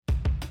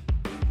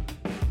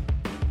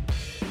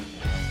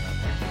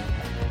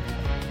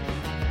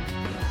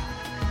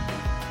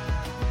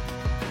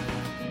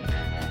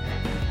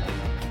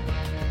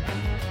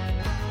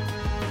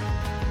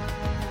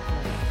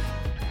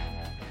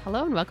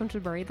Hello and welcome to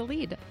Bury the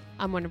Lead.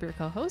 I'm one of your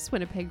co-hosts,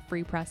 Winnipeg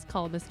Free Press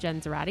columnist Jen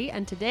Zarati,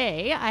 and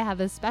today I have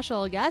a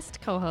special guest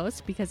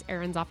co-host because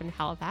Erin's off in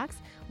Halifax.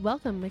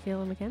 Welcome,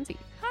 Michaela McKenzie.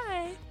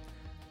 Hi.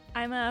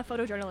 I'm a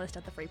photojournalist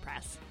at the Free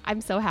Press.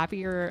 I'm so happy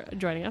you're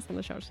joining us on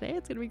the show today.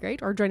 It's going to be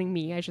great. Or joining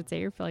me, I should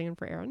say. You're filling in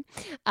for Erin.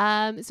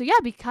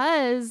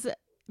 Because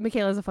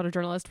Michaela is a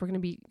photojournalist, we're going to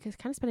be kind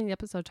of spending the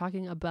episode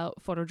talking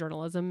about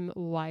photojournalism,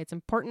 why it's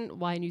important,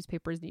 why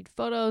newspapers need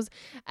photos,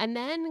 and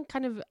then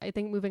kind of, I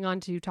think, moving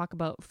on to talk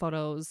about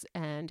photos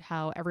and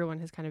how everyone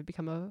has kind of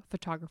become a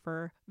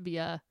photographer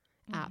via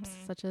apps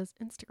such as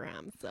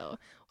Instagram. So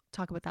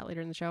talk about that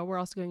later in the show. We're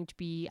also going to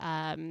be,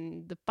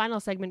 the final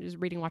segment is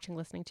reading, watching,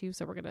 listening to.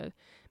 So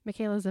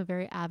Michaela's a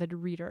very avid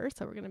reader.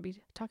 So we're going to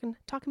be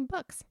talking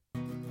books.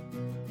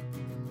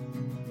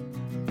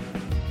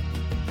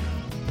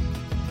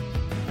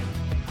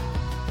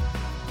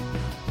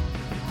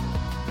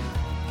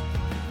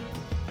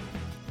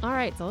 All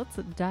right, so let's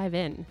dive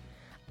in.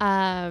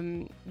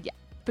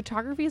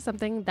 Photography is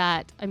something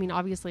that,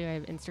 obviously I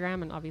have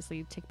Instagram and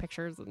obviously take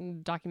pictures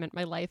and document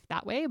my life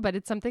that way, but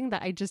it's something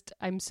that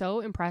I'm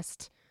so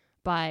impressed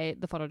by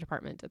the photo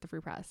department at the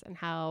Free Press and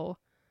how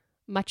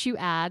much you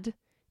add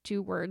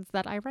to words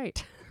that I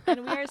write.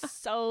 And we are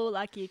so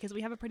lucky because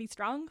we have a pretty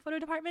strong photo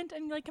department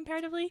and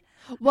comparatively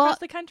across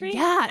the country.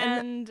 Yeah.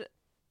 And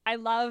I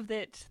love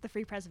that the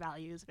Free Press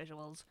values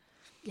visuals.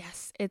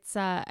 Yes, it's.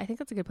 I think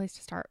that's a good place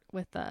to start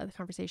with the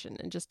conversation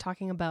and just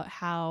talking about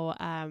how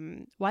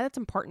why that's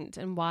important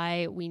and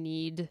why we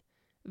need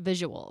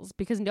visuals,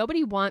 because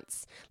nobody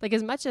wants,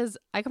 as much as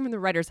I come from the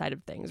writer side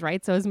of things,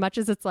 right? So as much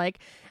as it's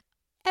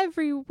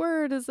every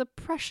word is a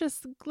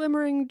precious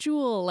glimmering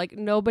jewel,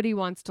 nobody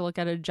wants to look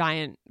at a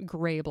giant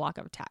gray block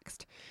of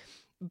text.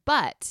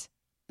 But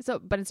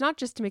it's not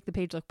just to make the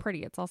page look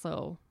pretty; it's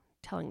also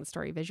telling the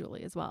story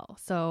visually as well.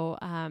 So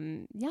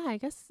I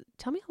guess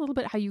tell me a little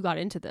bit how you got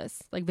into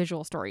this,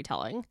 visual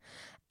storytelling,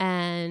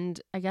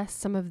 and I guess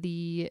some of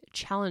the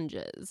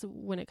challenges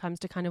when it comes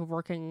to kind of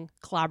working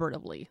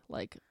collaboratively,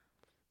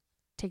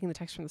 taking the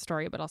text from the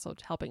story but also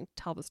helping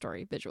tell the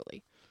story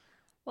visually.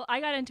 Well,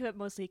 I got into it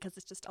mostly because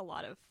it's just a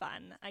lot of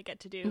fun. I get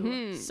to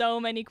do so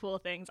many cool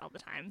things all the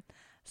time,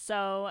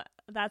 so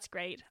that's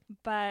great.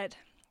 But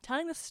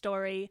telling the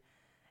story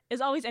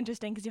is always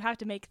interesting because you have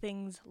to make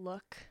things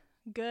look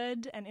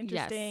good and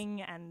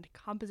interesting and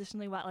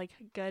compositionally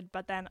good,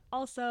 but then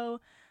also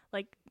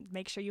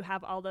make sure you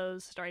have all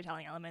those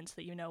storytelling elements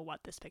that you know what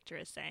this picture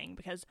is saying,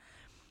 because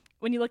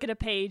when you look at a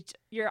page,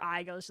 your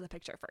eye goes to the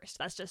picture first.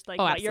 That's just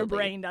what your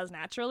brain does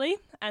naturally.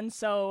 And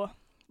so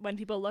when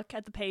people look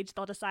at the page,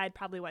 they'll decide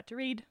probably what to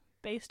read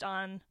based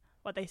on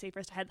what they see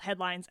first,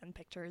 headlines and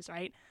pictures,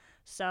 right?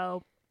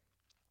 So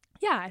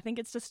yeah, I think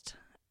it's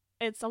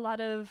a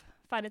lot of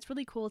fun. It's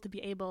really cool to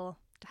be able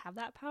to have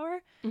that power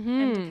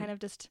and to kind of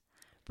just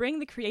bring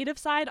the creative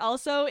side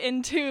also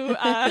into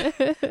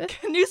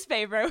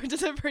newspaper, which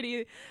is a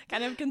pretty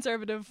kind of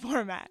conservative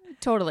format.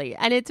 Totally.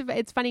 And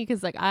it's funny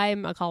because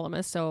I'm a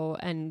columnist,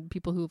 and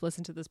people who've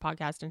listened to this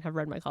podcast and have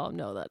read my column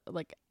know that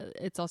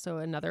it's also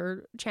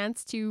another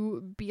chance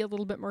to be a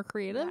little bit more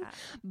creative. Yeah.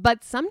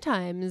 But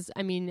sometimes,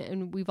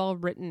 and we've all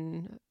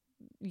written,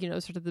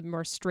 sort of the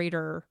more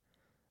straighter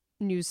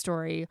news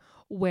story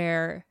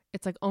where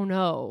it's oh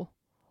no,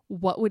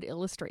 what would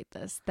illustrate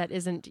this that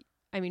isn't,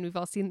 we've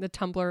all seen the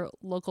Tumblr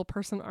local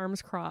person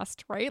arms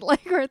crossed, right?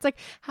 Where it's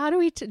how do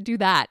we do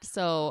that?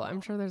 So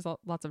I'm sure there's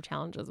lots of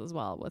challenges as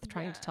well with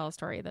trying to tell a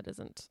story that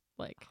isn't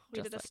we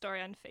did a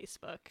story on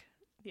Facebook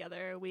the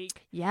other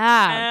week.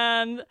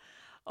 Yeah. And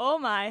oh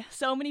my,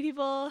 so many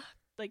people,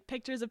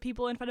 pictures of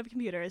people in front of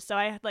computers. So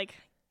I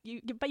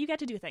but you get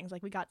to do things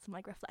we got some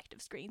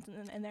reflective screens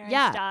in there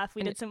and stuff.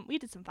 We did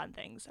some fun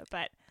things,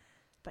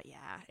 But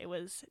yeah, it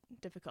was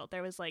difficult.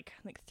 There was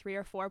 3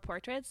 or 4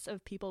 portraits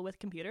of people with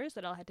computers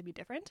that all had to be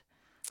different.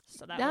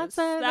 So that's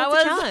a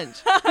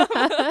challenge.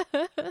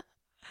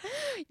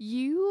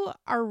 You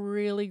are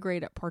really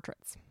great at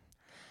portraits.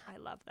 I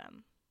love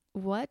them.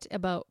 What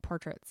about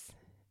portraits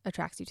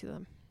attracts you to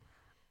them?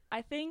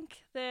 I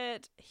think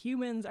that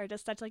humans are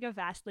just such a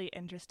vastly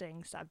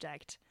interesting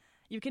subject.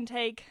 You can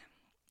take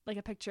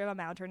a picture of a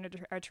mountain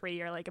or a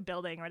tree or a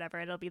building or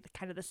whatever. It'll be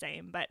kind of the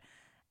same, but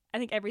I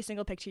think every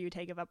single picture you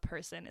take of a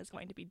person is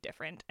going to be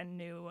different and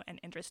new and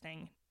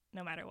interesting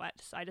no matter what.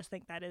 So I just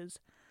think that is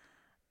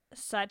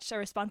such a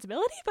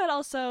responsibility, but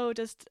also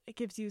just it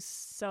gives you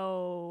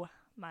so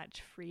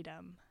much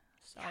freedom.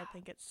 So yeah. I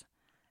think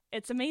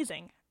it's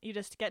amazing. You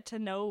just get to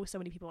know so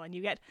many people, and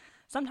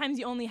sometimes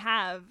you only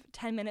have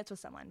 10 minutes with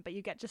someone, but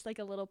you get just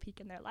a little peek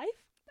in their life.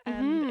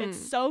 And it's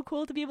so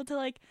cool to be able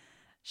to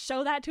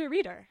show that to a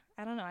reader.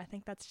 I don't know. I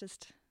think that's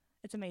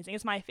it's amazing.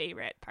 It's my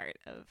favorite part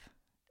of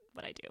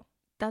what I do.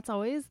 That's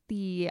always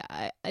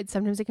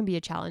sometimes it can be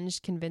a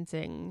challenge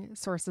convincing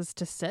sources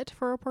to sit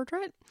for a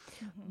portrait,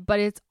 but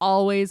it's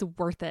always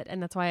worth it.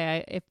 And that's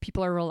why if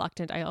people are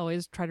reluctant, I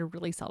always try to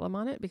really sell them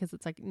on it, because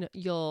it's no,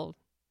 you'll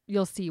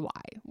see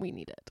why we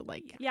need it.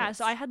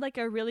 So I had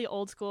a really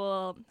old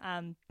school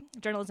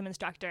journalism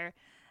instructor,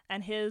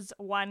 And his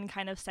one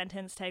kind of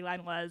sentence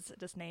tagline was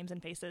just names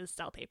and faces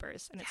sell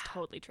papers. And it's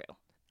totally true.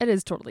 It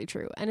is totally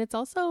true. And it's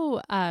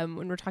also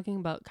when we're talking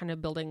about kind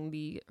of building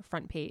the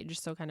front page,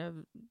 so kind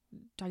of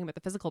talking about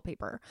the physical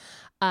paper,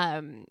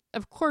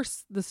 of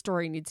course, the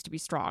story needs to be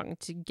strong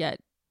to get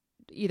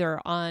either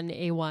on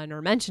A1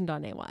 or mentioned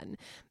on A1.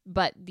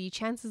 But the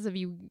chances of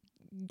you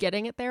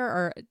getting it there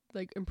are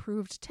like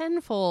improved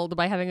tenfold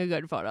by having a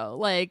good photo.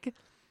 Like,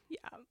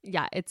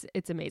 yeah,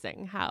 it's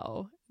amazing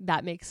how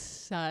that makes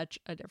such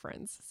a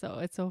difference. So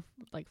it's so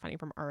like funny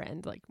from our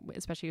end, like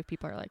especially if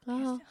people are like,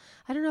 oh,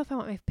 I don't know if I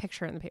want my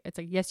picture in the paper. It's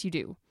like, yes, you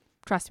do.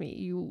 Trust me,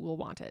 you will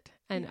want it.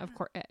 And of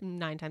course,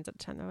 9 times out of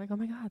 10, they're like, oh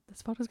my God,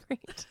 this photo's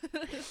great.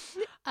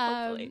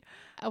 Hopefully.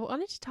 I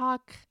wanted to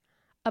talk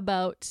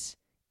about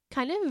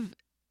kind of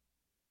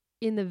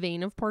in the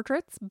vein of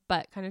portraits,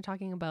 but kind of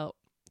talking about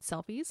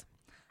selfies.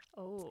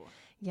 Oh.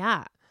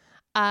 Yeah.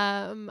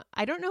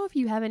 I don't know if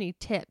you have any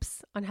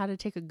tips on how to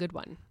take a good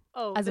one.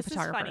 Oh, as a this is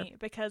photographer. funny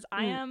because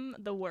I am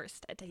the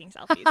worst at taking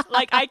selfies.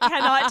 Like, I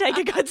cannot take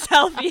a good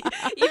selfie,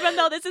 even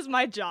though this is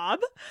my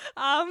job.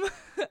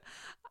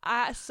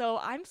 So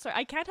I'm sorry,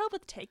 I can't help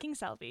with taking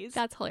selfies.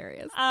 That's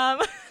hilarious.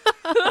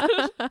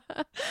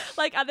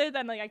 Like, other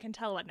than like I can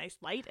tell what nice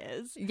light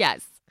is.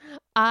 Yes.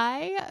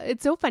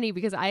 It's so funny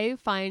because I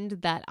find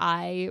that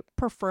I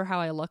prefer how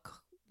I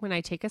look when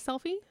I take a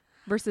selfie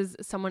versus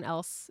someone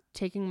else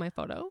taking my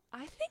photo.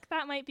 I think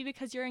that might be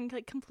because you're in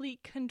like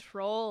complete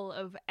control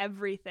of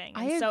everything.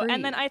 I agree.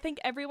 And then I think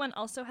everyone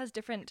also has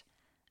different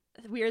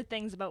weird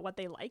things about what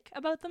they like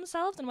about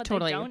themselves and what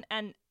Totally. they don't.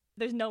 And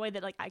there's no way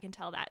that like I can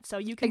tell that. So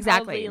you can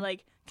Exactly. probably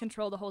like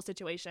control the whole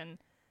situation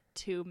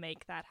to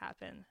make that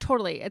happen.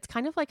 Totally. It's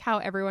kind of like how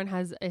everyone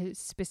has a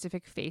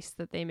specific face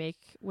that they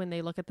make when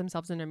they look at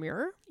themselves in a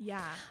mirror.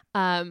 Yeah.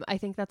 I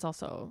think that's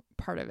also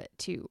part of it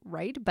too,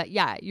 right? But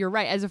yeah, you're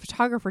right. As a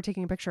photographer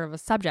taking a picture of a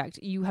subject,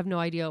 you have no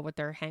idea what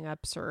their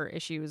hangups or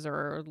issues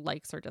or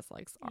likes or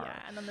dislikes are. Yeah,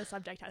 and then the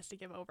subject has to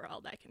give over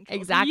all that control.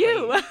 Exactly. To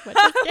you. Which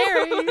is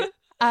scary.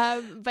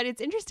 But it's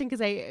interesting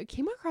because I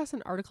came across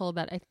an article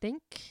that I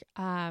think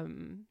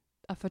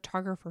a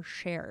photographer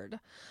shared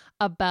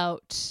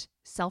about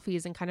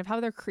selfies and kind of how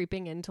they're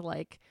creeping into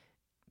like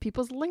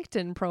people's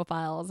LinkedIn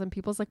profiles and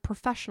people's like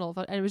professional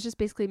and it was just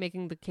basically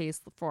making the case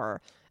for,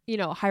 you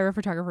know, hire a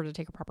photographer to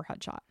take a proper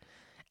headshot.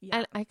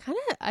 Yeah. And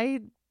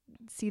I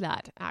see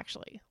that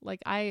actually.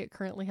 Like I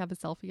currently have a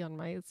selfie on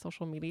my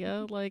social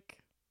media like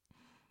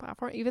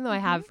platform, even though I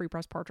have free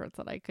press portraits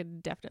that I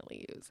could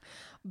definitely use.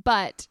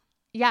 But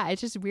yeah,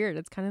 it's just weird.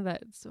 It's kind of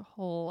that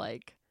whole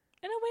like,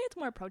 in a way it's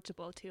more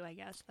approachable too, I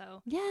guess,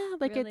 though. Yeah,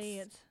 like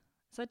really,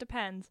 so it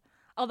depends.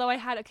 Although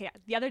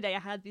the other day I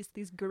had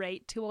these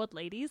great 2 old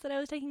ladies that I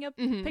was taking a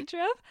picture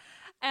of,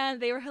 and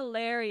they were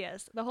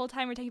hilarious. The whole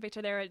time we're taking a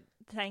picture, they were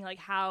saying like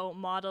how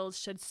models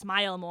should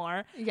smile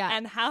more,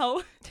 and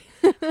how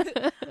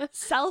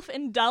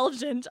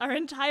self-indulgent our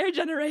entire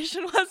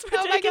generation was for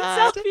taking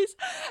selfies.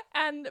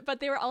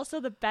 But they were also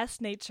the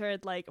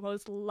best-natured, like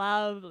most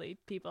lovely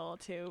people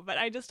too. But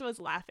I just was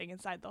laughing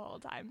inside the whole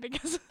time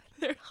because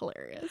they're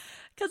hilarious.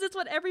 Because it's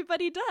what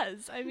everybody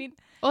does. I mean,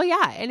 oh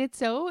yeah, and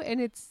it's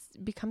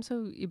become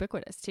so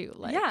ubiquitous too.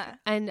 Like, yeah,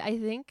 and I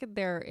think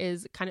there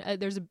is kind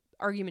of there's an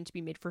argument to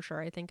be made for sure.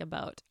 I think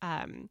about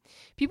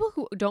people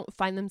who don't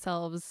find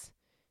themselves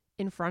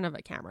in front of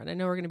a camera. And I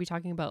know we're going to be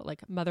talking about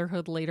like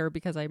motherhood later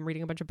because I'm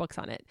reading a bunch of books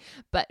on it.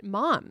 But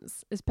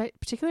moms,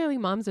 particularly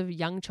moms of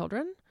young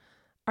children,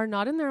 are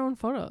not in their own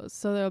photos.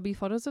 So there'll be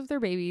photos of their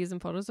babies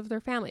and photos of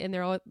their family, and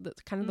they're all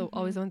kind of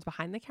always the ones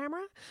behind the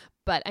camera.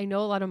 But I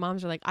know a lot of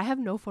moms are like, I have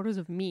no photos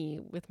of me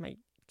with my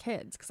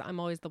kids because I'm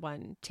always the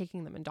one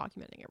taking them and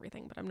documenting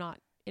everything, but I'm not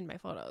in my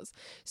photos.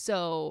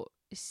 So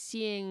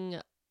seeing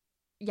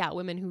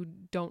women who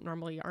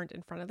aren't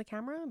in front of the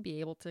camera be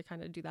able to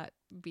kind of do that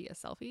via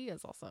selfie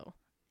is also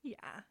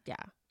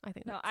I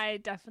think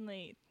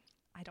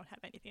I don't have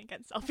anything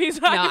against selfies.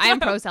 No, I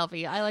am pro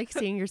selfie. I like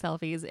seeing your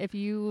selfies. If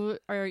you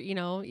are,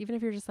 even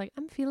if you're just like,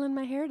 I'm feeling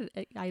my hair,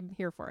 I'm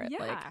here for it.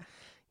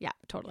 Yeah,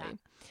 totally.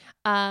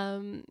 Yeah.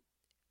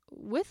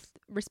 With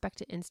respect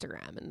to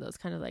Instagram and those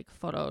kind of like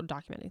photo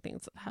documenting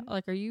things,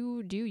 do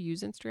you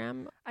use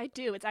Instagram? I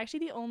do. It's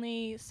actually the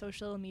only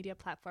social media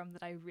platform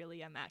that I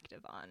really am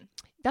active on.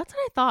 That's what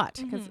I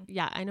thought. Because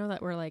I know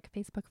that we're like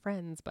Facebook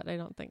friends, but I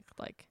don't think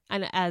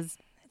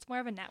it's more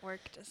of a network,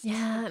 just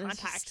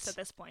contacts at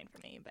this point for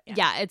me. But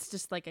it's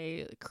just like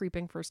a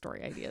creeping for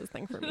story ideas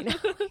thing for me now.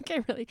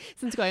 Like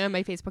since going on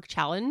my Facebook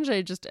challenge,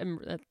 I just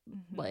am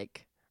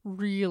like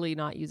really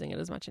not using it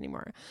as much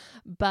anymore.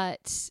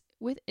 But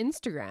with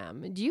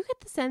Instagram, do you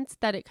get the sense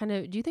that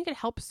do you think it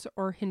helps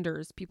or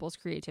hinders people's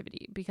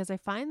creativity? Because I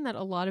find that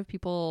a lot of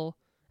people,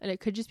 and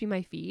it could just be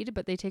my feed,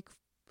 but they take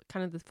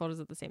kind of the photos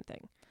of the same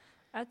thing.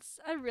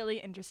 That's a really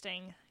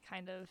interesting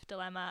kind of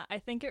dilemma. I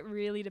think it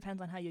really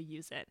depends on how you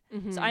use it.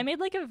 So I made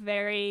like a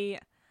very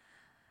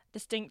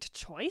distinct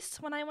choice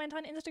when I went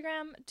on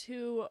Instagram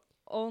to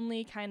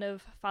only kind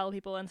of follow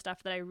people and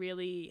stuff that I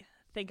really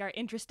think are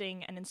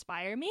interesting and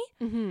inspire me,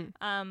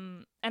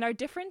 and are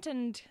different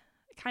and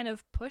kind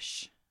of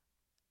push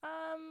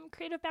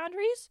creative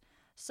boundaries.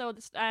 So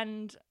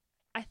and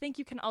I think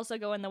you can also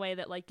go in the way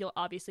that like you'll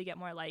obviously get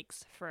more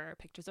likes for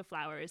pictures of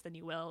flowers than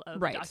you will of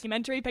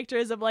documentary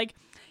pictures of like,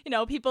 you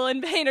know, people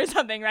in pain or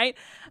something, right?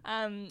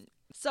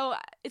 So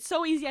it's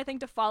so easy, I think,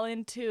 to fall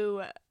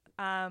into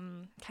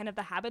kind of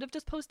the habit of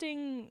just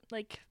posting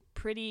like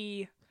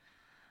pretty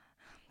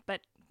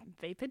but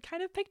vapid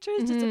kind of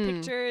pictures, just of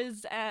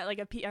pictures like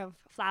of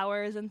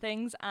flowers and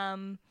things.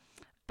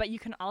 But you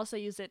can also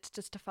use it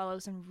just to follow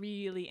some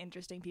really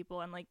interesting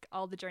people and like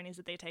all the journeys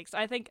that they take. So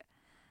I think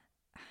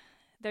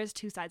there's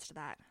two sides to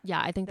that. Yeah,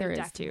 I think there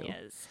is too.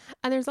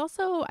 And there's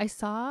also, I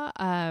saw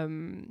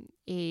and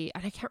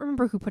I can't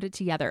remember who put it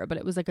together, but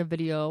it was like a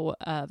video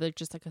of like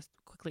just like a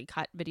quickly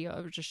cut video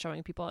of just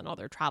showing people and all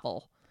their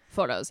travel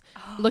photos,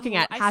 looking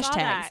at hashtags. Saw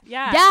that.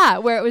 Yeah,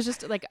 where it was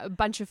just like a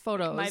bunch of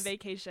photos. My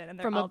vacation, and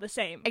they're all the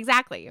same.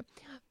 Exactly.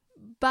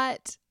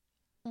 But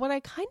what I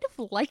kind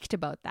of liked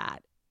about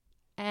that,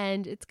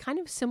 and it's kind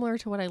of similar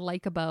to what I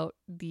like about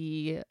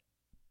the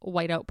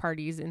whiteout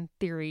parties in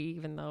theory,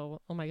 even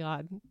though, oh my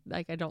God,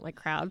 like I don't like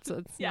crowds, so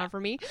it's not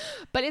for me.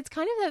 But it's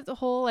kind of that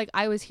whole like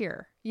I was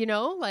here, you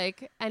know,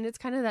 like, and it's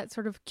kind of that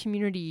sort of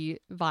community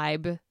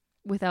vibe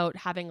without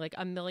having like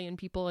a million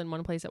people in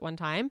one place at one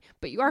time.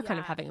 But you are kind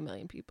of having a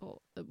million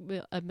people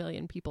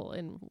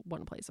in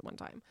one place at one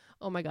time.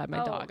 Oh my God,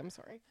 my dog. I'm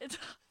sorry.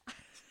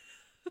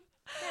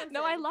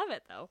 No, I love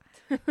it though.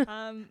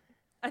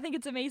 I think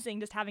it's amazing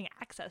just having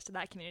access to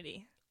that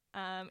community.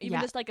 Even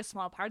just like a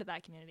small part of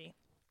that community.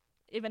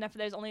 Even if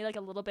there's only like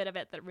a little bit of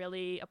it that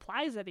really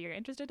applies that you're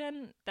interested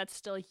in, that's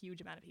still a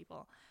huge amount of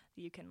people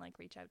that you can like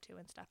reach out to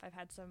and stuff. I've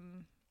had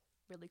some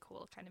really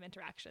cool kind of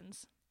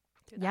interactions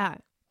through that. Yeah,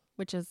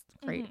 which is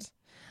great.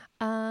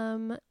 Tell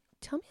me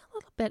a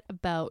little bit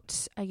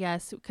about, I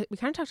guess, we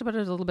kind of talked about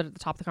it a little bit at the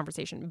top of the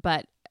conversation,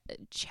 but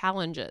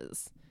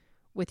challenges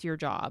with your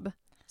job.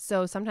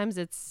 So sometimes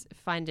it's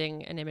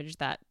finding an image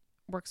that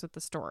works with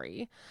the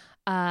story.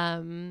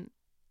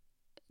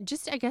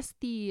 Just, I guess,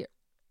 the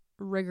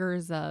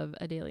rigors of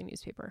a daily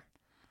newspaper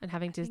and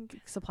having to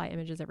supply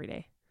images every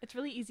day. It's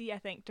really easy, I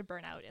think, to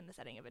burn out in the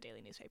setting of a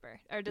daily newspaper,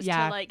 or just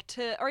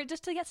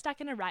to get stuck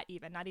in a rut,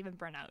 even not even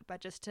burn out, but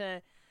just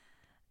to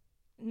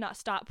not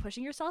stop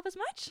pushing yourself as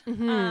much.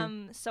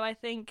 So I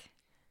think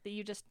that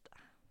you just,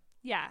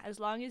 as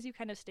long as you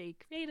kind of stay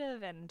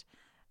creative and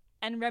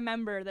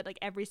remember that like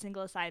every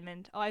single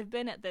assignment, I've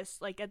been at this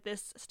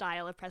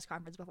style of press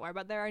conference before,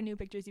 but there are new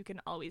pictures you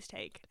can always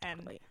take.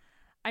 And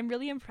I'm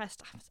really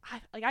impressed.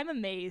 I'm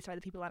amazed by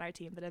the people on our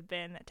team that have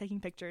been taking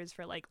pictures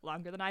for like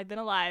longer than I've been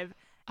alive,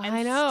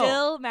 and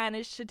still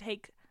managed to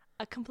take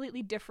a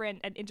completely different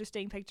and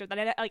interesting picture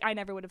that I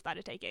never would have thought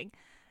of taking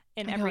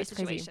in every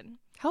situation. Crazy.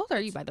 How old are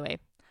you, by the way?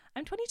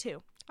 I'm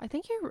 22. I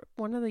think you're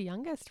one of the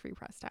youngest Free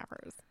Press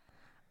staffers.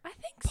 I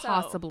think so.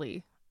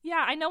 Possibly.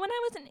 Yeah, I know when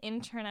I was an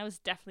intern, I was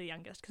definitely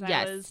youngest because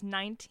I was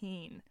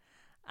 19,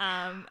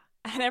 and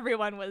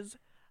everyone was.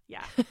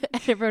 Yeah.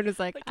 Everyone was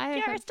like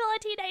you're still a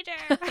teenager.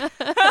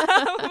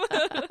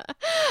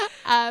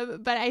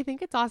 But I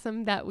think it's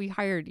awesome that we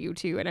hired you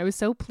too. And I was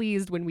so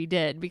pleased when we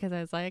did, because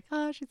I was like,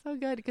 oh, she's so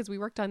good. Because we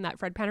worked on that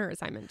Fred Penner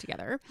assignment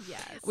together,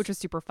 which was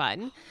super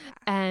fun.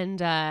 And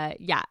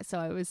so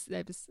I was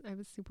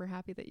super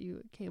happy that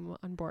you came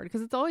on board,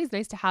 because it's always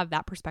nice to have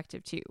that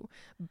perspective too.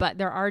 But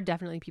there are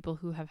definitely people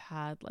who have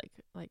had like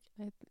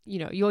you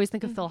know, you always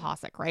think of Phil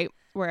Hossack, right?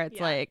 Where it's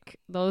like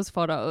those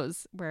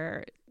photos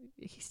where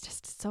he's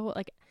just so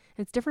like,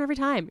 it's different every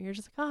time. You're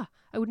just like,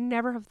 I would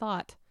never have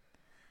thought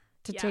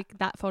to take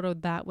that photo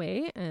that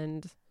way.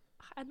 And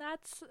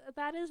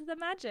that is the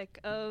magic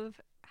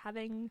of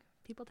having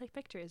people take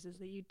pictures, is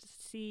that you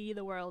just see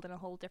the world in a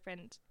whole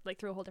different, like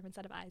through a whole different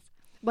set of eyes.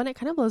 When it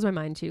kind of blows my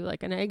mind too,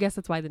 like, and I guess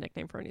that's why the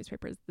nickname for a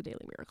newspaper is the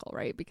Daily Miracle,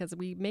 right? Because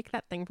we make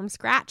that thing from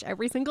scratch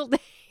every single day.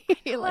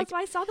 Well, that's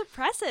why I saw the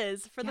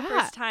presses for the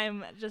first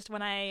time, just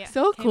when I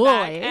so came cool,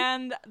 back. eh?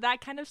 And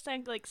that kind of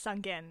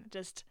sunk in.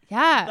 Just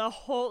the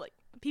whole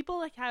people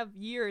like have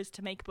years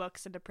to make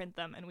books and to print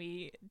them, and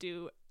we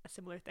do a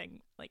similar thing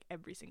like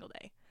every single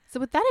day. So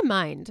with that in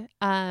mind,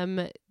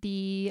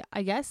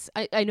 I guess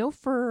I know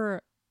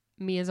for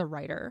me as a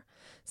writer,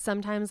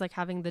 sometimes like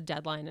having the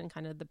deadline and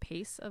kind of the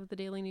pace of the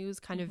daily news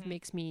kind of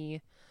makes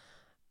me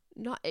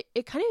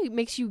it kind of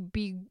makes you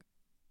be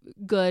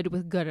good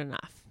with good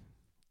enough.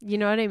 You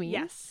know what I mean?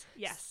 Yes.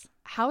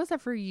 How is that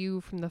for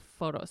you from the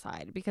photo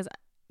side? Because I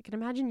can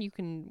imagine you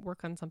can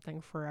work on something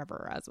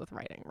forever, as with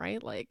writing,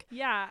 right? Like,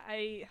 yeah,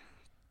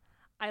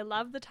 I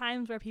love the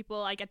times where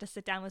I get to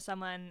sit down with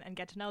someone and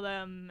get to know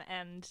them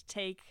and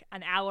take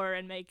an hour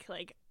and make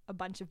like a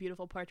bunch of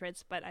beautiful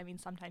portraits. But I mean,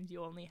 sometimes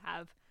you only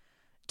have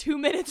 2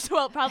 minutes,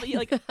 well, probably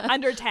like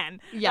under 10,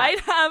 right?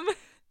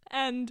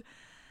 And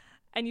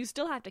you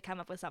still have to come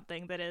up with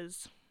something that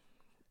is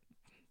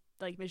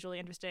like visually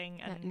interesting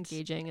and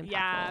engaging and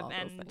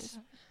and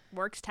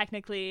works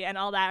technically and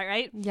all that,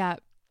 right? Yeah.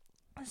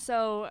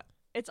 So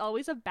it's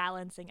always a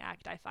balancing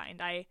act, I find.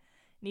 I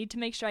need to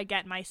make sure I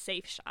get my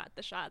safe shot,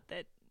 the shot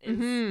that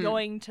is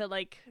going to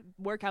like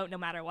work out no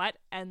matter what,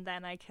 and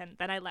then I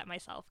let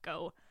myself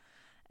go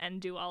and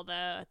do all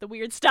the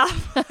weird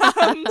stuff.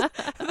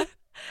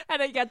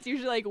 And it gets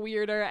usually like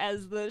weirder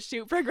as the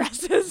shoot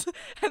progresses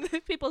and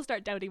then people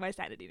start doubting my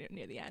sanity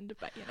near the end,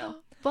 but you know.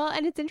 Well,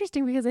 and it's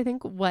interesting because I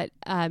think what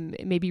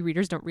maybe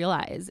readers don't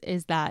realize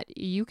is that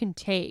you can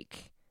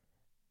take,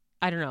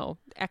 I don't know,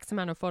 X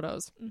amount of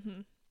photos.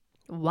 Mm-hmm.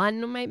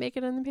 One might make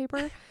it in the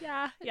paper.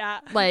 Yeah.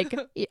 Like,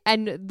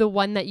 and the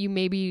one that you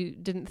maybe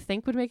didn't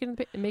think would make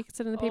it makes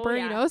it in the paper,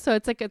 you know? So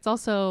it's like, it's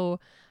also,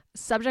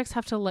 subjects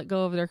have to let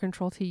go of their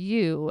control to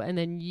you, and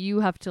then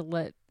you have to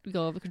let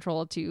go of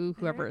control to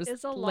whoever's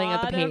laying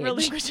out the page. There's a lot of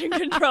relinquishing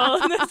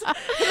control in this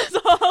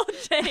whole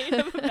chain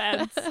of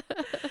events.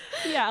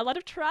 Yeah, a lot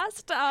of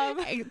trust.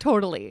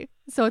 Totally.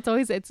 So it's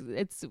always it's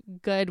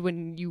good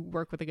when you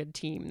work with a good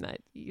team that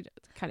you know,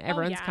 kind of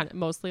everyone's kind of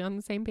mostly on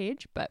the same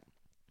page. But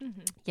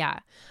yeah,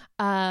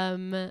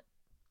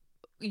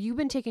 you've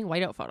been taking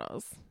whiteout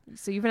photos,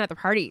 so you've been at the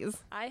parties.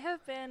 I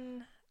have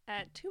been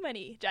at too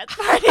many Jets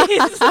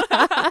parties,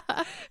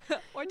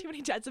 or too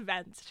many Jets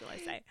events, shall I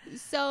say?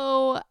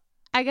 So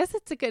I guess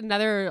it's like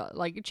another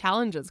like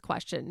challenges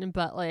question,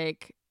 but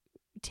like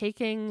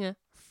taking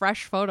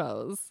fresh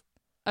photos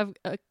of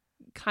a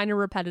kind of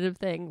repetitive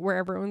thing where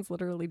everyone's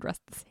literally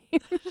dressed the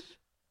same.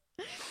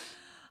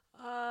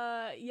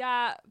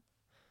 Yeah.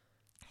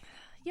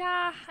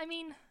 I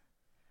mean,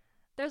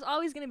 there's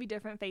always going to be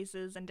different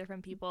faces and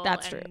different people.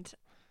 That's true.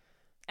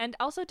 And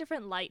also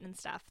different light and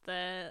stuff.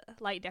 The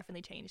light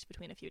definitely changed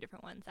between a few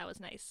different ones. That was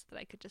nice that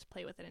I could just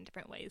play with it in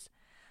different ways.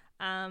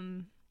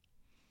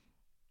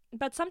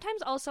 But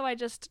sometimes also I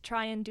just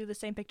try and do the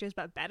same pictures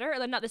but better.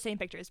 Or not the same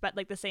pictures, but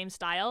like the same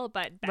style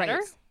but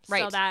better.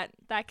 Right. So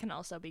that can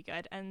also be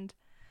good. And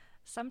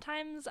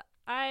sometimes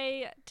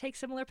I take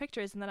similar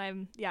pictures and then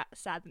I'm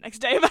sad the next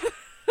day.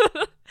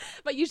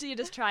 But usually you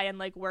just try and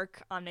like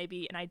work on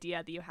maybe an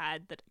idea that you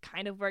had that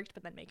kind of worked,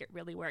 but then make it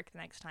really work the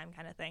next time,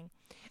 kind of thing.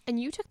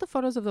 And you took the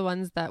photos of the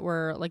ones that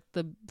were like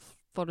the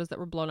photos that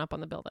were blown up on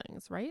the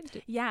buildings,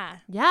 right? Yeah.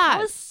 Yeah. That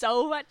was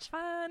so much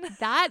fun.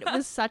 That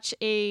was such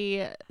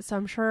a... So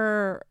I'm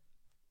sure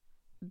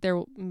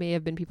there may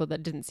have been people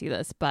that didn't see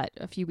this, but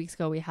a few weeks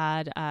ago we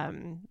had...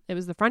 it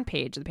was the front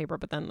page of the paper,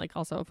 but then like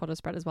also a photo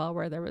spread as well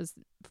where there was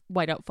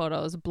whiteout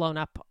photos blown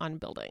up on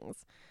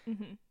buildings.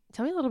 Mm-hmm.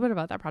 Tell me a little bit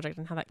about that project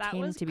and how that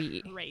came to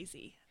be.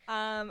 Crazy.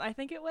 I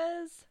think it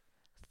was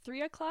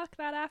 3:00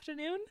 that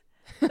afternoon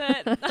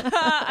that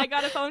I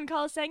got a phone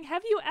call saying,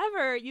 "Have you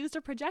ever used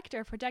a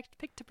projector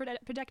to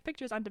project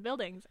pictures onto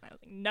buildings?" And I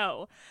was like,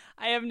 "No,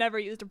 I have never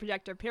used a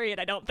projector. Period.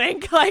 I don't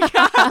think. Like,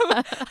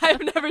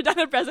 I've never done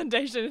a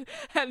presentation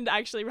and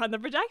actually run the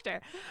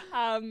projector."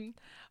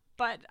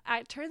 But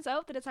it turns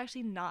out that it's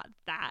actually not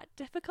that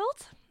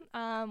difficult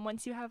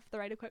once you have the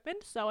right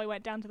equipment. So I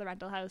went down to the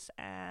rental house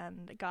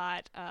and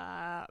got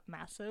a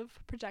massive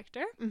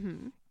projector,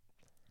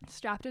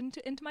 strapped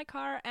into my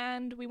car,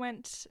 and we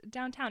went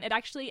downtown. It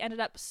actually ended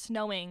up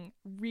snowing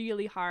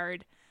really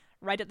hard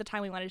right at the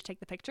time we wanted to take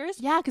the pictures.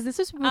 Yeah, because this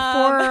was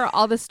before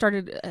all this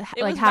started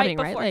like happening,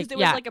 right? Like, it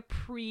was like a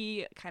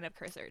pre kind of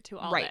cursor to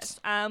all this.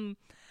 And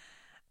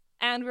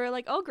we were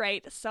like, oh,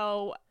 great.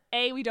 So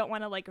A, we don't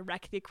want to like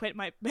wreck the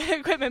equipment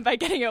by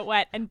getting it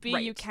wet, and B,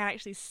 you can't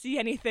actually see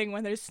anything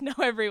when there's snow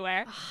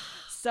everywhere.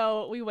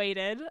 So we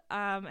waited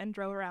and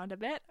drove around a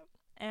bit,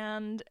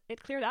 and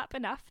it cleared up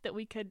enough that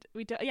we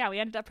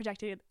ended up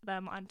projecting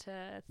them onto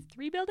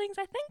 3 buildings,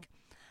 I think.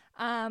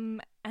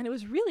 And it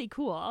was really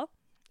cool.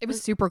 It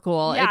was super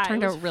cool. Yeah, it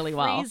turned out really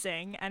well.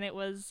 Freezing, and it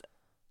was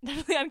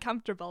definitely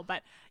uncomfortable,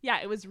 but yeah,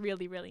 it was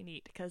really, really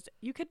neat because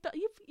you can blow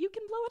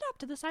it up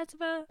to the sides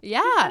of a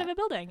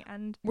building.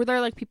 And were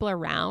there like people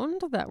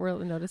around that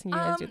were noticing you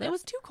guys do this? It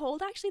was too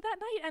cold actually that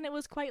night, and it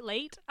was quite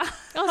late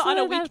so on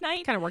a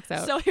weeknight. Kind of works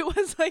out. So it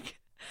was like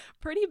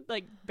pretty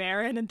like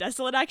barren and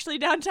desolate actually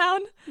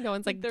downtown. No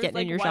one's like there getting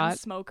was, in your one shot.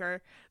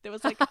 Smoker that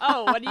was like,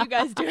 "Oh, what are you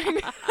guys doing?"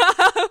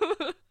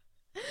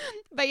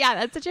 But yeah,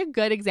 that's such a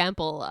good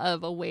example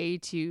of a way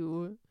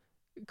to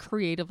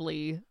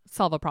creatively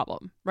solve a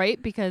problem,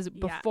 right? Because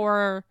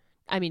before,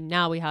 I mean,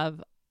 now we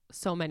have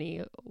so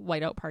many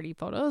whiteout party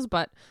photos,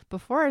 but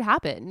before it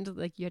happened,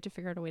 like you had to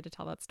figure out a way to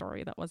tell that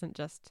story that wasn't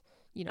just,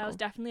 you know. That was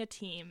definitely a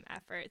team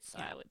effort. So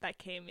that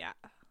came,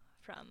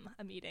 from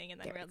a meeting,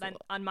 and then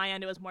on my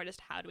end, it was more just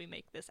how do we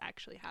make this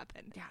actually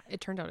happen? Yeah, it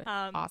turned out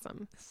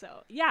awesome.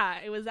 So yeah,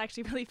 it was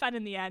actually really fun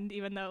in the end,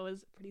 even though it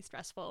was pretty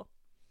stressful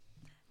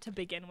to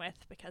begin with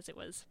because it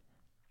was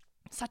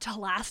such a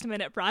last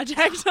minute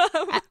project.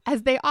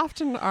 As they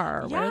often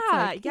are.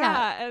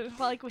 And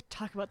like we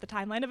talk about the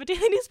timeline of a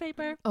daily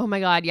newspaper. Oh my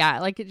God. Yeah.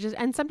 Like it just,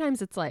 and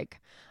sometimes it's like,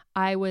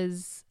 I'm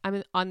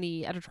on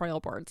the editorial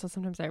board. So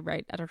sometimes I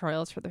write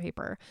editorials for the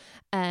paper.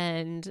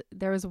 And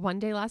there was one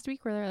day last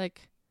week where they're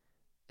like,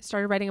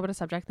 started writing about a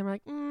subject and we're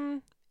like,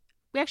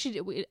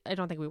 I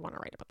don't think we want to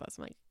write about this.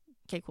 I'm like,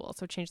 okay, cool.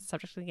 So change the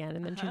subject again,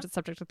 and then change the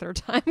subject a third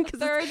time, because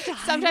time.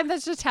 sometimes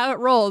that's just how it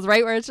rolls,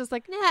 right? Where it's just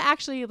like, nah,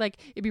 actually, like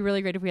it'd be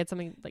really great if we had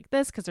something like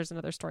this, because there's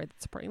another story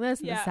that's supporting this,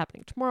 and this is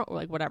happening tomorrow, or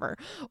like whatever.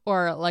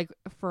 Or like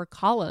for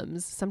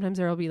columns, sometimes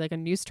there will be like a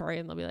news story,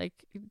 and they'll be like,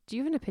 do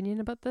you have an opinion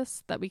about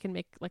this that we can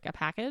make like a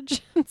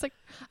package? It's like,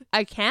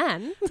 I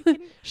can,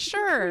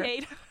 sure,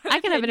 I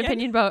can have an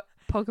opinion about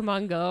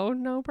Pokemon Go,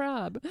 no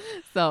prob.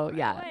 So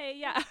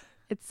yeah.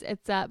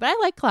 But I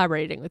like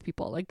collaborating with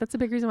people. Like that's a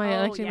big reason why I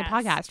like doing the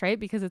podcast, right?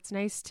 Because it's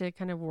nice to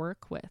kind of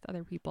work with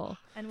other people.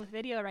 And with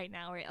video right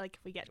now, we're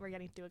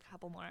getting to do a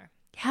couple more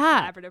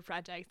collaborative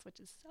projects, which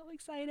is so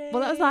exciting.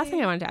 Well, that was the last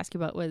thing I wanted to ask you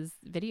about was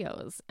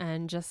videos,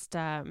 and just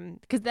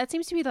because that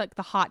seems to be like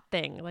the hot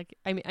thing. Like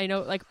I mean, I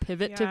know like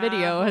pivot to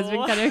video has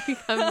been kind of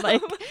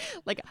become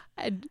like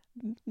a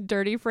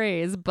dirty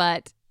phrase,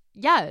 but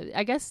yeah,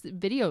 I guess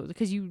video,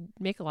 because you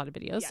make a lot of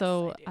videos. Yes,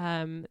 so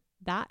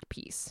that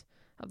piece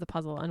of the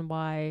puzzle and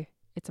why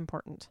it's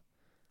important.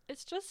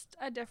 It's just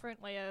a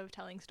different way of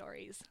telling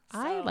stories. So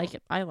I like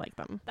it. I like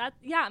them. I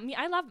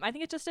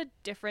think it's just a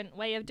different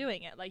way of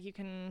doing it. Like you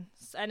can,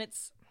 and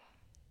it's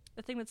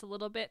the thing that's a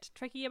little bit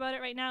tricky about it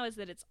right now is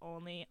that it's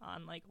only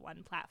on like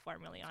one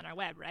platform, really, on our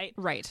web, right?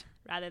 Right.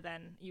 Rather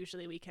than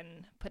usually we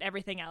can put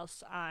everything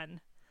else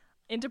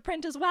into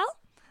print as well.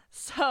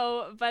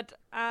 So, but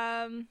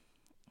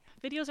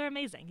videos are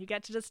amazing. You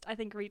get to just, I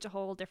think, reach a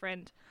whole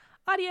different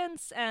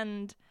audience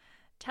and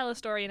tell a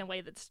story in a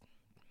way that's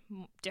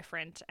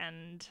different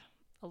and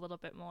a little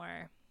bit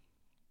more,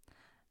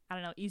 I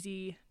don't know,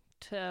 easy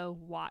to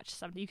watch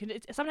something.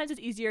 Sometimes it's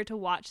easier to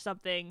watch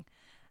something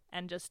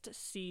and just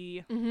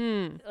see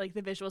like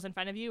the visuals in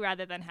front of you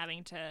rather than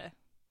having to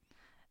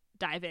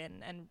dive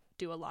in and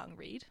do a long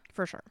read.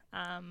 For sure.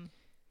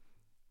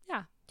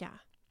 Yeah.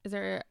 Is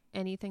there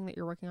anything that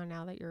you're working on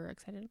now that you're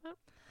excited about?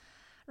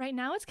 Right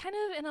now it's kind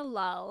of in a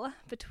lull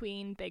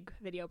between big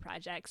video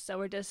projects, so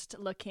we're just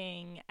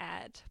looking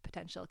at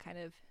potential kind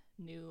of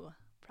new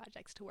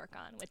projects to work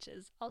on, which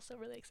is also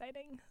really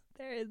exciting.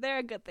 There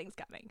are good things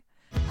coming.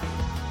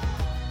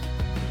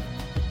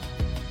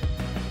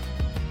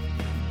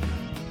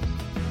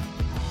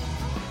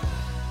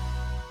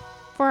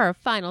 For our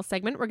final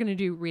segment, we're going to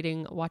do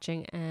reading,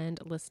 watching, and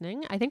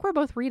listening. I think we're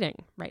both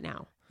reading right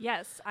now.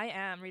 Yes, I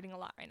am reading a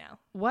lot right now.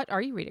 What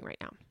are you reading right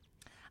now?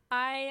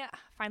 I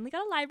finally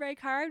got a library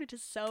card, which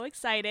is so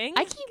exciting.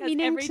 I keep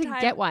meaning to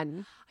get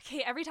one.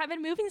 Okay, every time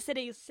I'm moving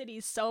cities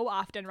so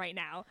often right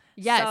now.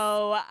 Yes.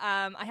 So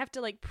I have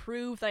to like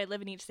prove that I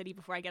live in each city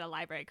before I get a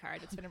library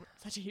card. It's been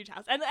such a huge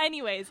house. And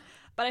anyways,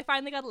 but I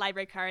finally got a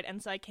library card,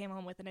 and so I came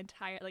home with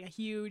a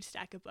huge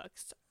stack of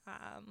books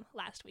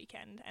last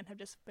weekend, and have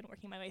just been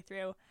working my way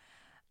through,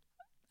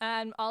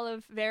 and all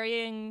of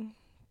varying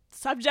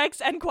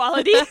subjects and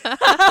quality.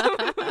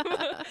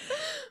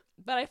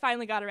 But I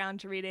finally got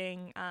around to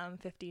reading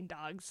 15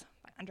 Dogs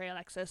by Andre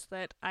Alexis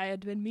that I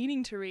had been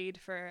meaning to read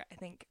for, I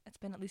think it's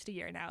been at least a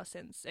year now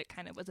since it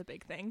kind of was a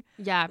big thing.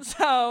 Yeah.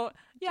 So,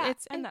 yeah,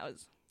 that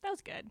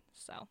was good.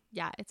 So,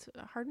 yeah, it's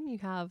hard when you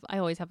have, I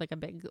always have like a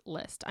big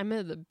list. I'm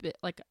a bit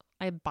like,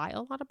 I buy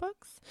a lot of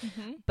books,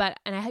 but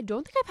I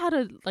don't think I've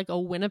had a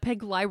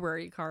Winnipeg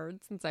library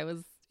card since I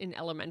was in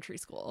elementary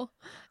school.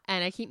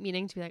 And I keep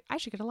meaning to be like, I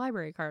should get a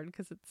library card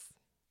because it's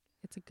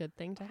a good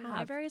thing to have.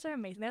 Libraries are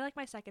amazing. They're like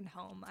my second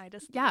home. I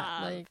just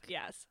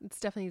yes, it's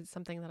definitely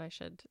something that I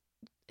should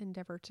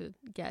endeavor to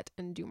get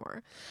and do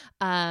more.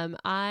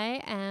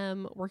 I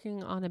am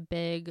working on a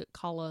big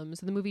column.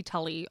 So the movie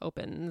Tully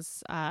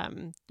opens.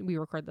 We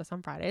record this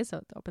on Friday, so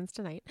it opens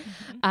tonight.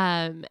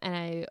 And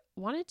I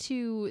wanted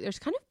to. There's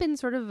kind of been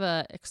sort of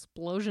a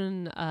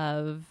explosion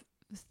of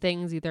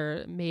things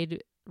either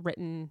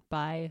written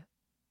by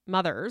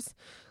mothers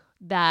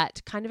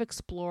that kind of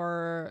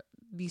explore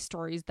these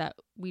stories that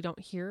we don't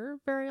hear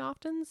very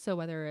often. So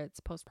whether it's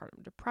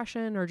postpartum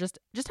depression or just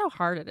how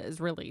hard it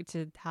is really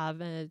to have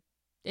an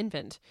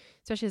infant,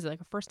 especially as like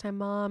a first time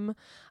mom,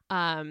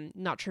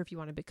 not sure if you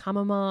want to become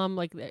a mom.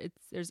 Like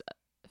there's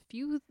a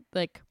few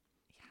like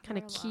kind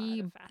of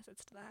key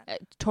facets to that.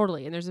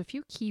 Totally. And there's a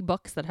few key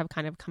books that have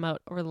kind of come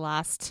out over the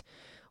last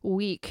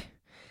week,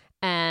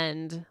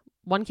 and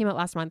one came out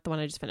last month, the one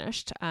I just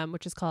finished,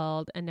 which is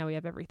called And Now We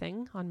Have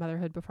Everything on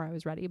Motherhood Before I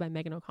Was Ready by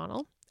Megan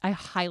O'Connell. I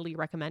highly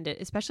recommend it,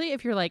 especially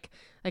if you're like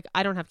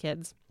I don't have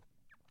kids.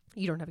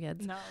 You don't have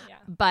kids. No, yeah.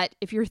 But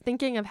if you're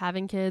thinking of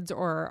having kids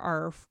or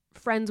are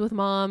friends with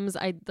moms,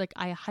 I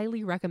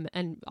highly recommend,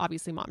 and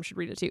obviously mom should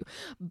read it too.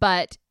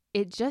 But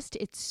it's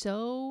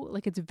so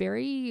like, it's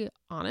very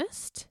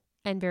honest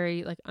and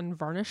very like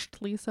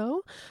unvarnishedly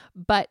so,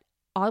 but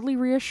oddly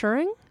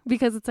reassuring,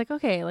 because it's like,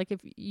 okay, like if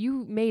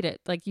you made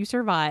it, like you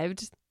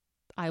survived,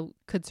 I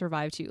could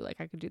survive too. Like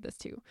I could do this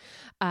too.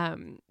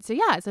 So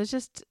it's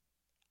just,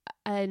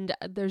 and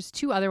there's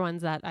two other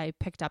ones that I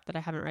picked up that I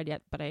haven't read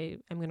yet, but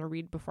I'm going to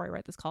read before I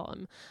write this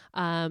column.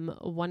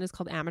 One is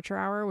called Amateur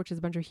Hour, which is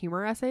a bunch of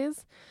humor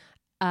essays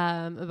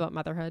about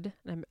motherhood.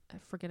 I'm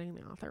forgetting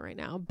the author right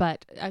now,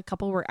 but a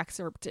couple were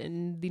excerpted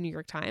in the New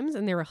York Times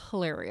and they were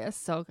hilarious.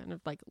 So kind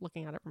of like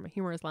looking at it from a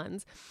humorous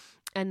lens.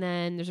 And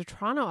then there's a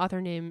Toronto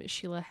author named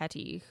Sheila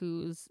Hetty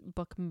whose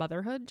book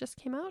Motherhood just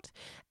came out,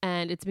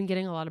 and it's been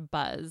getting a lot of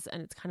buzz,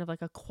 and it's kind of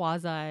like a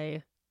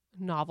quasi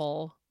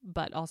novel,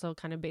 but also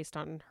kind of based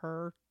on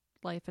her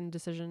life and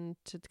decision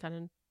to kind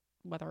of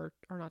whether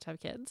or not to have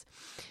kids.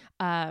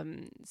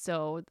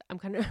 So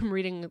I'm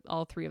reading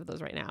all three of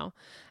those right now,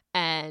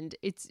 and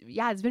it's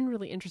been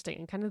really interesting,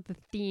 and kind of the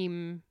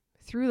theme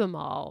through them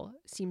all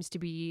seems to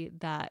be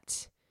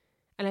that,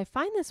 and I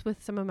find this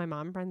with some of my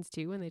mom friends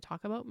too, when they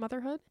talk about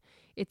motherhood,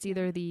 it's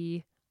either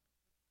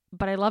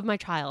but I love my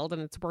child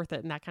and it's worth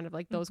it, and that kind of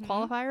like those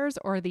qualifiers,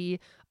 or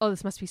oh,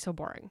 this must be so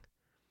boring.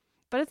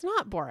 But it's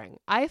not boring.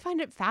 I find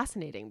it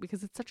fascinating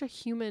because it's such a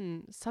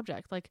human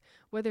subject. Like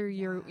whether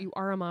you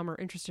are a mom or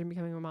interested in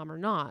becoming a mom or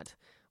not,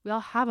 we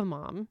all have a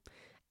mom,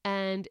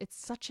 and it's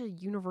such a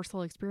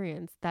universal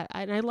experience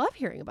and I love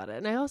hearing about it.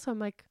 And I also am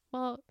like,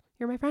 well,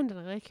 you're my friend and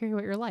I like hearing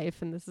about your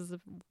life, and this is a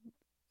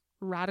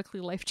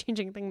radically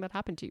life-changing thing that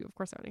happened to you. Of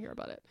course I want to hear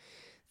about it.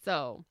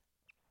 So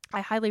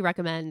I highly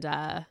recommend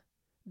And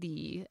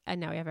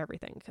Now We Have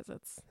Everything, because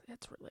it's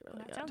really,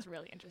 really good. Sounds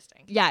really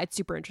interesting. Yeah, it's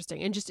super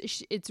interesting, and just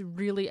it's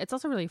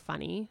also really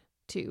funny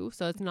too.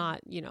 So it's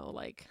not,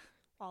 like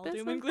all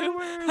doom and gloom.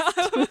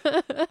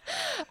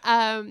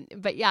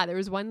 But yeah, there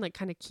was one like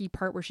kind of key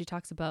part where she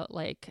talks about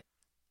like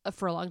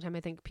for a long time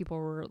I think people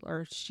were,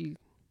 or she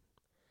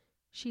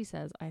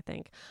says, I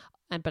think,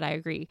 but I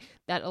agree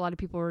that a lot of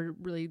people were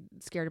really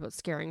scared about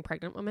scaring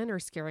pregnant women or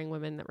scaring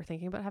women that were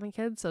thinking about having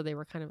kids, so they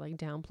were kind of like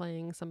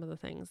downplaying some of the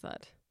things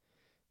that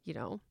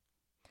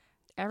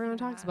everyone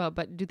talks about,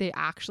 but do they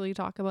actually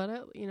talk about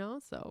it?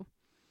 So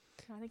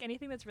I think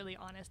anything that's really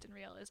honest and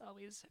real is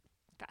always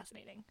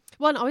fascinating.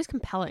 Well, and always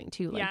compelling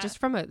too, like just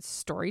from a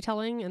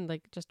storytelling, and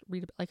like just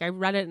I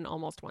read it in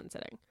almost one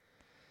sitting.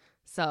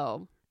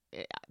 So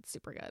yeah, it's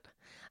super good.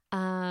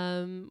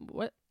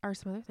 What are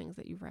some other things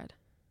that you've read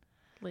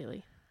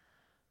lately?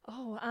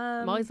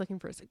 I'm always looking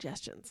for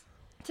suggestions.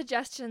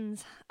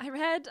 I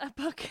read a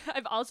book.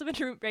 I've also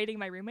been raiding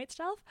my roommate's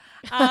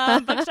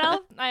bookshelf.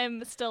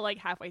 I'm still like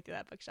halfway through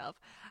that bookshelf.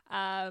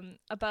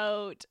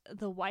 About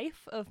the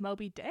wife of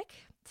Moby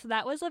Dick. So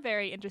that was a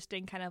very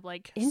interesting kind of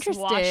like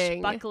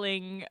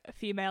swashbuckling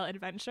female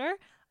adventure.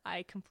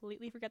 I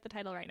completely forget the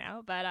title right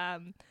now, but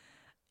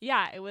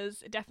it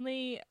was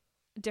definitely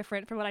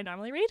different from what I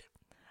normally read.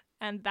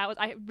 And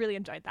I really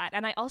enjoyed that.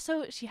 And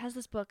she has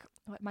this book,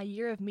 My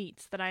Year of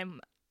Meats, that I'm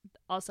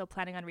also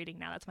planning on reading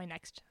now. That's my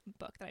next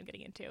book that I'm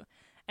getting into.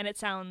 And it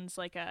sounds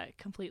like a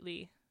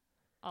completely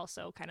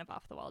also kind of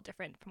off the wall,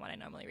 different from what I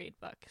normally read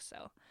book.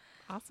 So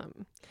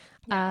awesome.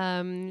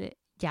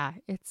 Yeah.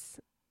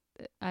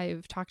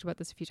 I've talked about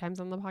this a few times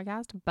on the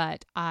podcast,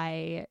 but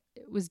I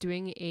was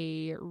doing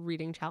a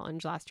reading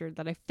challenge last year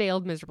that I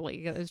failed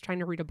miserably. I was trying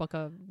to read a book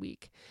a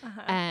week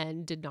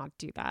and did not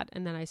do that.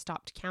 And then I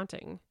stopped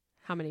counting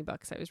how many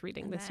books I was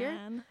reading this year,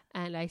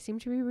 and I seem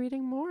to be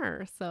reading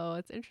more. So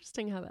it's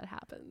interesting how that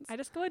happens. I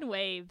just go in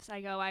waves.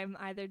 I'm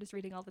either just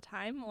reading all the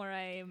time, or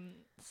I'm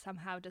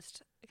somehow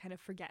just kind of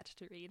forget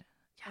to read.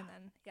 Yeah. And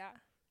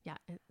then,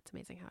 it's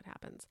amazing how it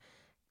happens.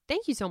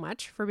 Thank you so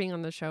much for being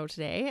on the show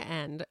today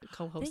and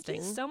co-hosting.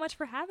 Thank you so much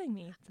for having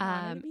me. It's an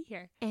honor to be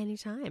here.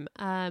 Anytime.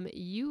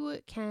 You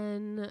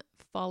can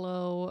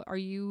follow. Are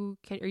you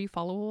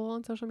followable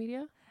on social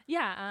media?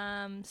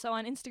 Yeah. So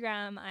on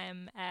Instagram,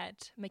 I'm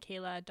at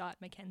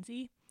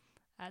Michaela.McKenzie.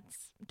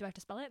 Do I have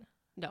to spell it?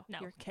 No.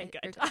 You're okay.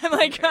 Good. I'm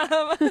like,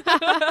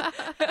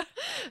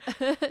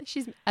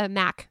 she's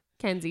Mac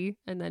Kenzie,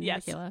 and then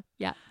Michaela.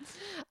 Yeah.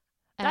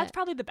 That's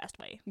probably the best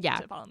way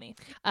to follow me.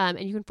 And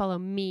you can follow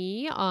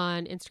me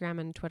on Instagram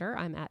and Twitter.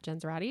 I'm at Jen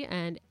Zarati,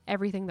 and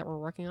everything that we're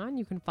working on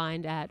you can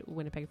find at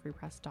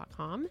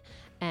winnipegfreepress.com.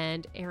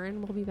 And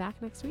Erin will be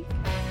back next week.